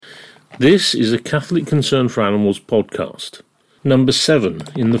This is a Catholic Concern for Animals podcast, number 7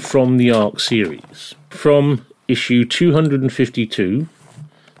 in the From the Ark series, from issue 252,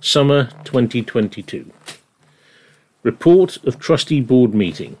 summer 2022. Report of Trustee Board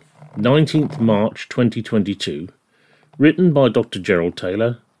Meeting, 19th March 2022, written by Dr. Gerald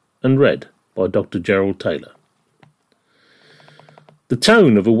Taylor and read by Dr. Gerald Taylor. The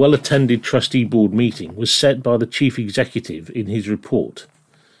tone of a well-attended Trustee Board meeting was set by the Chief Executive in his report.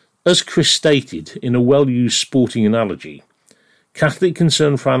 As Chris stated in a well-used sporting analogy, Catholic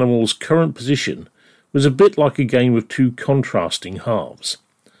Concern for Animals' current position was a bit like a game of two contrasting halves.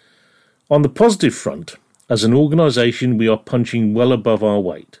 On the positive front, as an organisation we are punching well above our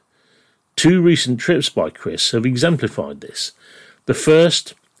weight. 2 recent trips by Chris have exemplified this. The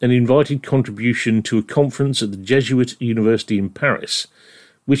first, an invited contribution to a conference at the Jesuit University in Paris,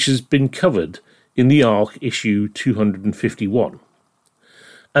 which has been covered in the Ark issue 251.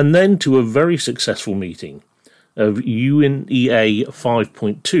 And then to a very successful meeting of UNEA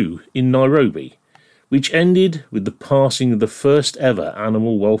 5.2 in Nairobi, which ended with the passing of the first ever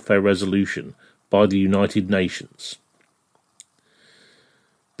animal welfare resolution by the United Nations.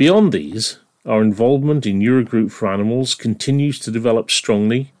 Beyond these, our involvement in Eurogroup for Animals continues to develop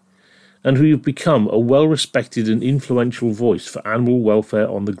strongly, and we have become a well-respected and influential voice for animal welfare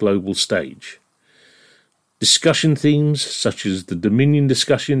on the global stage. Discussion themes such as the Dominion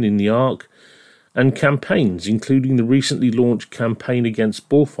discussion in the Ark and campaigns including the recently launched campaign against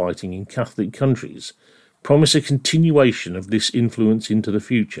bullfighting in Catholic countries promise a continuation of this influence into the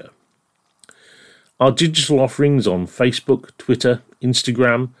future. Our digital offerings on Facebook, Twitter,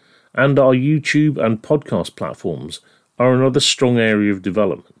 Instagram and our YouTube and podcast platforms are another strong area of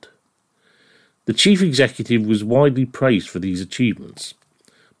development. The Chief Executive was widely praised for these achievements,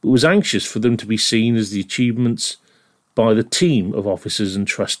 but was anxious for them to be seen as the achievements by the team of officers and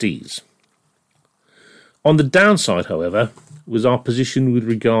trustees. On the downside, however, was our position with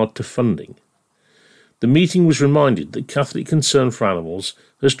regard to funding. The meeting was reminded that Catholic Concern for Animals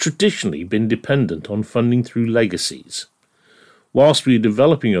has traditionally been dependent on funding through legacies. Whilst we are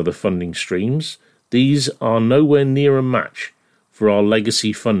developing other funding streams, these are nowhere near a match for our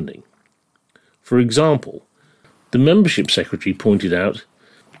legacy funding. For example, the Membership Secretary pointed out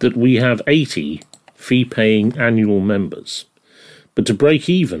that we have 80 fee-paying annual members, but to break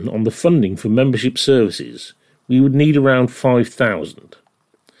even on the funding for membership services, we would need around 5,000.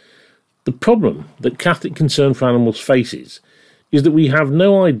 The problem that Catholic Concern for Animals faces is that we have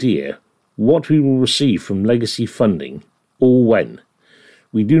no idea what we will receive from legacy funding or when.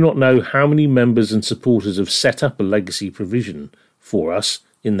 We do not know how many members and supporters have set up a legacy provision for us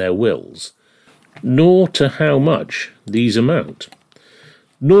in their wills, nor to how much these amount.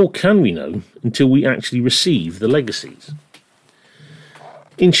 Nor can we know until we actually receive the legacies.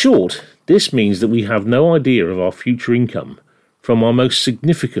 In short, this means that we have no idea of our future income from our most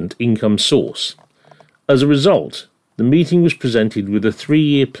significant income source. As a result, the meeting was presented with a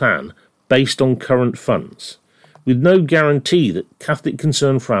 3-year plan based on current funds, with no guarantee that Catholic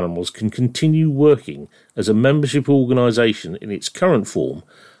Concern for Animals can continue working as a membership organisation in its current form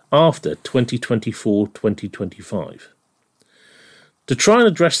after 2024-2025. To try and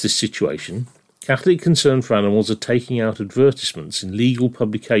address this situation, Catholic Concern for Animals are taking out advertisements in legal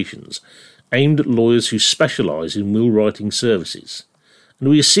publications aimed at lawyers who specialise in will writing services, and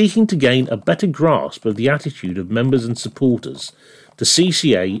we are seeking to gain a better grasp of the attitude of members and supporters to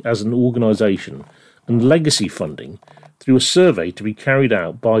CCA as an organisation and legacy funding through a survey to be carried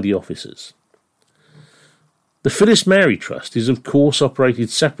out by the officers. The Phyllis Mary Trust is of course operated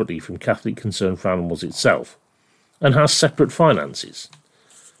separately from Catholic Concern for Animals itself, and has separate finances.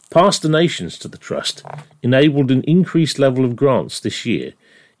 Past donations to the Trust enabled an increased level of grants this year,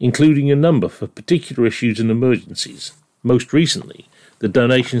 including a number for particular issues and emergencies, most recently the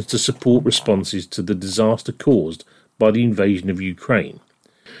donations to support responses to the disaster caused by the invasion of Ukraine,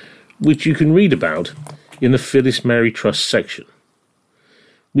 which you can read about in the Phyllis Mary Trust section.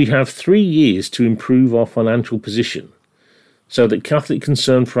 We have 3 years to improve our financial position, so that Catholic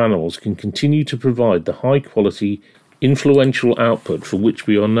Concern for Animals can continue to provide the high-quality, influential output for which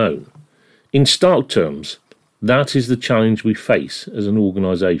we are known. In stark terms, that is the challenge we face as an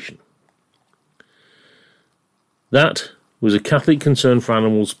organisation. That was a Catholic Concern for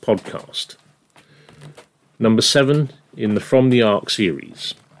Animals podcast, number 7 in the From the Ark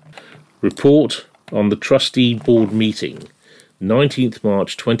series. Report on the Trustee Board Meeting, 19th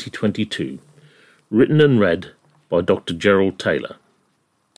March 2022, written and read by Dr. Gerald Taylor.